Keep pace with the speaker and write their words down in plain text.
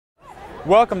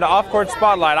Welcome to Off Court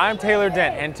Spotlight. I'm Taylor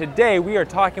Dent, and today we are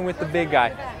talking with the big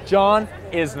guy, John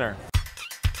Isner.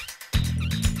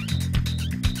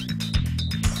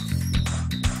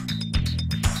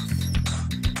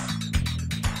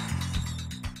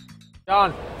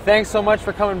 John, thanks so much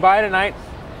for coming by tonight.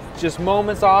 Just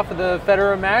moments off of the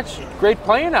Federer match. Great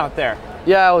playing out there.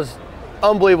 Yeah, it was an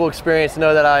unbelievable experience to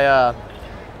know that I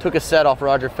took a set off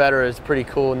Roger Federer. Is pretty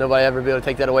cool. Nobody ever be able to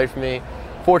take that away from me.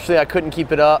 Fortunately, I couldn't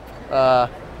keep it up. I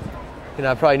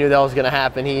probably knew that was going to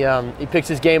happen. He picks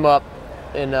his game up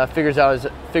and figures out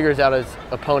his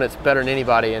opponents better than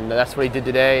anybody, and that's what he did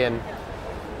today. And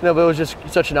but it was just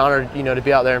such an honor, to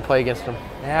be out there and play against him.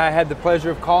 Yeah, I had the pleasure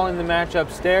of calling the match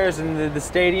upstairs, and the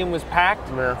stadium was packed,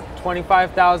 Yeah.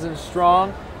 25,000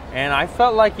 strong, and I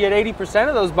felt like you had 80%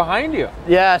 of those behind you.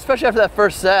 Yeah, especially after that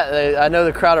first set. I know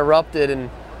the crowd erupted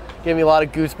and gave me a lot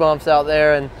of goosebumps out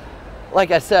there. And like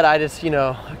I said, I just,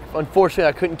 unfortunately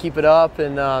I couldn't keep it up,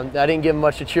 and I didn't give him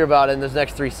much to cheer about in those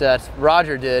next 3 sets.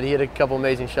 Roger did. He had a couple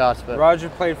amazing shots. But Roger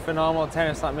played phenomenal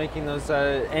tennis, not making those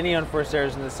any unforced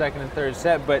errors in the second and third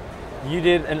set, but you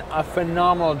did a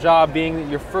phenomenal job being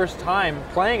your first time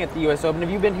playing at the U.S. Open.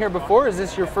 Have you been here before? Is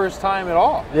this your first time at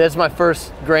all? Yeah, it's my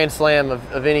first Grand Slam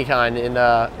of any kind, and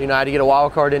I had to get a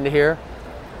wild card into here,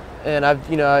 and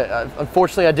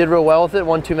unfortunately I did real well with it.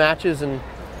 Won 2 matches, and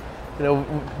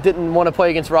didn't want to play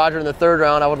against Roger in the 3rd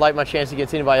round. I would like my chance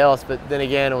against anybody else, but then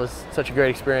again, it was such a great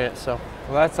experience. So.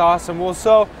 Well, that's awesome. Well,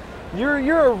 so you're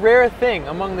a rare thing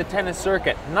among the tennis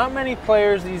circuit. Not many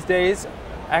players these days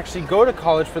actually go to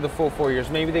college for the full 4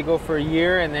 years. Maybe they go for a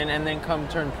year and then come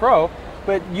turn pro.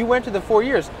 But you went to the 4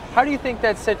 years. How do you think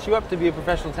that sets you up to be a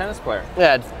professional tennis player?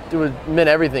 Yeah, it meant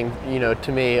everything,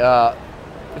 to me. If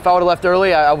I would have left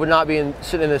early, I would not be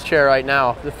sitting in this chair right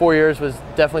now. The 4 years was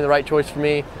definitely the right choice for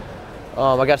me.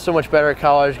 I got so much better at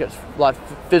college, got a lot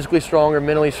physically stronger,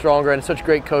 mentally stronger, and such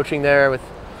great coaching there with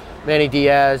Manny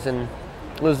Diaz, and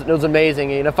it was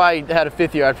amazing. And if I had a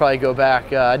 5th year, I'd probably go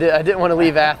back. I didn't want to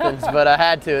leave Athens, but I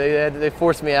had to. They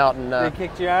forced me out, and they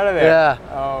kicked you out of there. Yeah.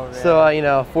 Oh, man.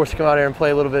 So forced to come out here and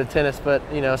play a little bit of tennis, but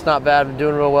it's not bad. I'm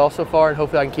doing real well so far, and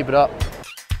hopefully I can keep it up.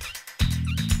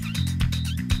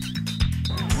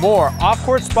 More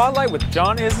off-court spotlight with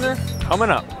John Isner coming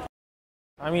up.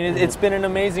 I mean, it's been an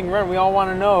amazing run. We all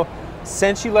want to know,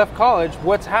 since you left college,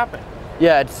 what's happened?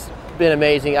 Yeah, it's been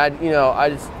amazing. I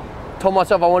just told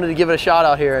myself I wanted to give it a shot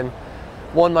out here, and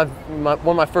won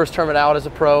my first tournament out as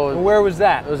a pro. Where was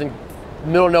that? It was in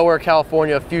middle of nowhere,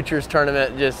 California, a futures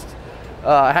tournament. Just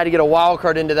I had to get a wild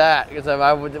card into that because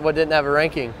I didn't have a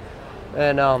ranking,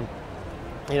 and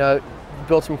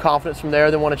built some confidence from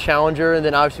there. Then won a challenger, and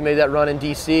then obviously made that run in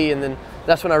DC, and then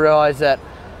that's when I realized that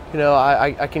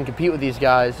I can compete with these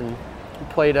guys, and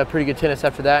played pretty good tennis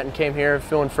after that, and came here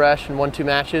feeling fresh and won 2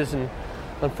 matches, and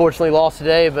unfortunately lost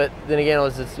today, but then again, it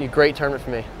was a great tournament for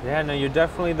me. Yeah, no, you're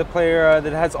definitely the player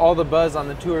that has all the buzz on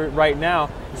the tour right now.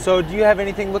 So do you have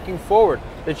anything looking forward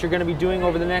that you're going to be doing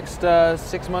over the next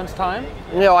 6 months' time?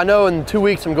 I know in 2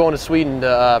 weeks I'm going to Sweden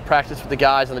to practice with the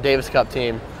guys on the Davis Cup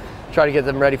team, try to get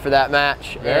them ready for that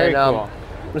match. Very cool. I'm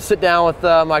going to sit down with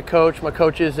my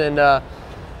coaches, and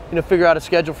figure out a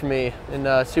schedule for me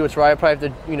and see what's right. I probably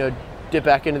have to, dip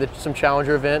back into some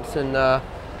challenger events and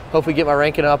hopefully get my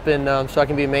ranking up, and so I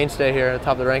can be a mainstay here at the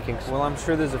top of the rankings. Well, I'm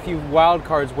sure there's a few wild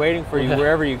cards waiting for you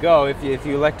wherever you go if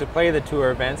you elect to play the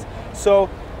tour events. So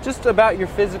just about your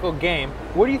physical game,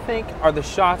 what do you think are the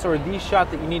shots or the shot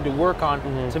that you need to work on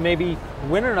to maybe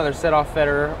win another set off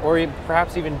Federer, or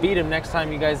perhaps even beat him next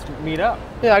time you guys meet up?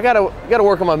 Yeah, I gotta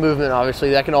work on my movement.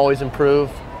 Obviously, that can always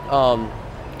improve.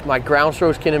 My ground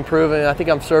strokes can improve, and I think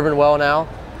I'm serving well now.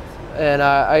 And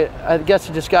I guess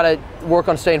you just got to work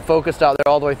on staying focused out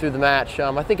there all the way through the match.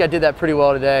 I think I did that pretty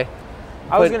well today.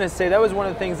 I was going to say that was one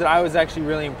of the things that I was actually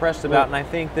really impressed about, and I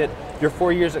think that your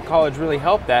 4 years at college really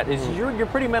helped that. Is you're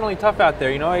pretty mentally tough out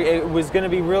there. It was going to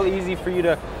be real easy for you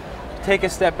to take a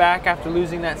step back after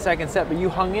losing that 2nd set, but you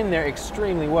hung in there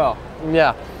extremely well.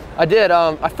 Yeah, I did.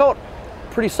 I felt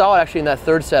pretty solid actually in that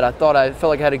 3rd set. I felt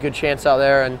like I had a good chance out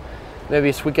there, and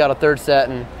maybe squeak out a 3rd set,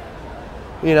 and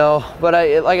but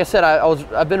like I said,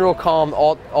 I've been real calm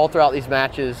all throughout these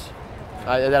matches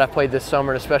that I played this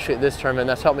summer, and especially at this tournament.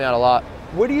 That's helped me out a lot.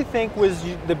 What do you think was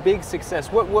the big success?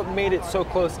 What made it so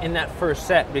close in that 1st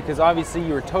set? Because obviously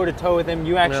you were toe-to-toe with him.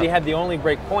 You actually had the only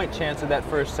break point chance of that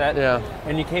 1st set,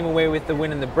 and you came away with the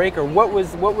win in the breaker. What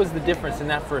was the difference in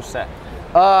that 1st set?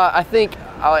 I think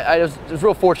I was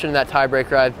real fortunate in that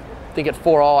tiebreaker. I think at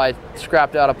 4-all I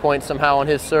scrapped out a point somehow on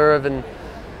his serve, and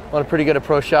on a pretty good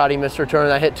approach shot he missed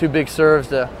return. I hit 2 big serves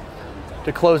to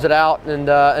close it out, and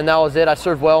that was it. I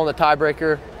served well in the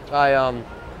tiebreaker.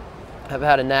 I have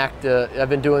had a knack to, I've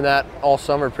been doing that all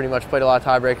summer, pretty much played a lot of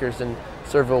tiebreakers and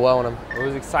served real well in them. It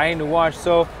was exciting to watch.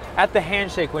 So at the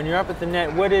handshake, when you're up at the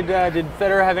net, what did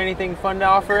Federer have anything fun to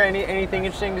offer? Anything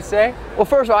interesting to say? Well,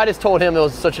 first of all, I just told him it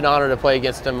was such an honor to play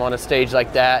against him on a stage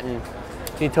like that, and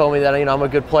he told me that I'm a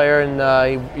good player,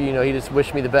 and he just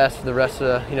wished me the best for the rest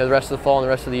of the fall and the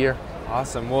rest of the year.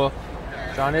 Awesome. Well,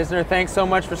 John Isner, thanks so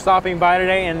much for stopping by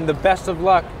today, and the best of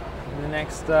luck in the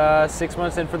next 6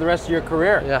 months and for the rest of your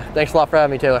career. Yeah, thanks a lot for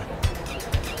having me, Taylor.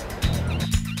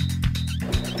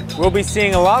 We'll be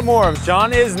seeing a lot more of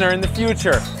John Isner in the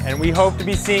future, and we hope to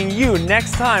be seeing you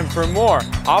next time for more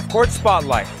Off Court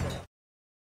Spotlight.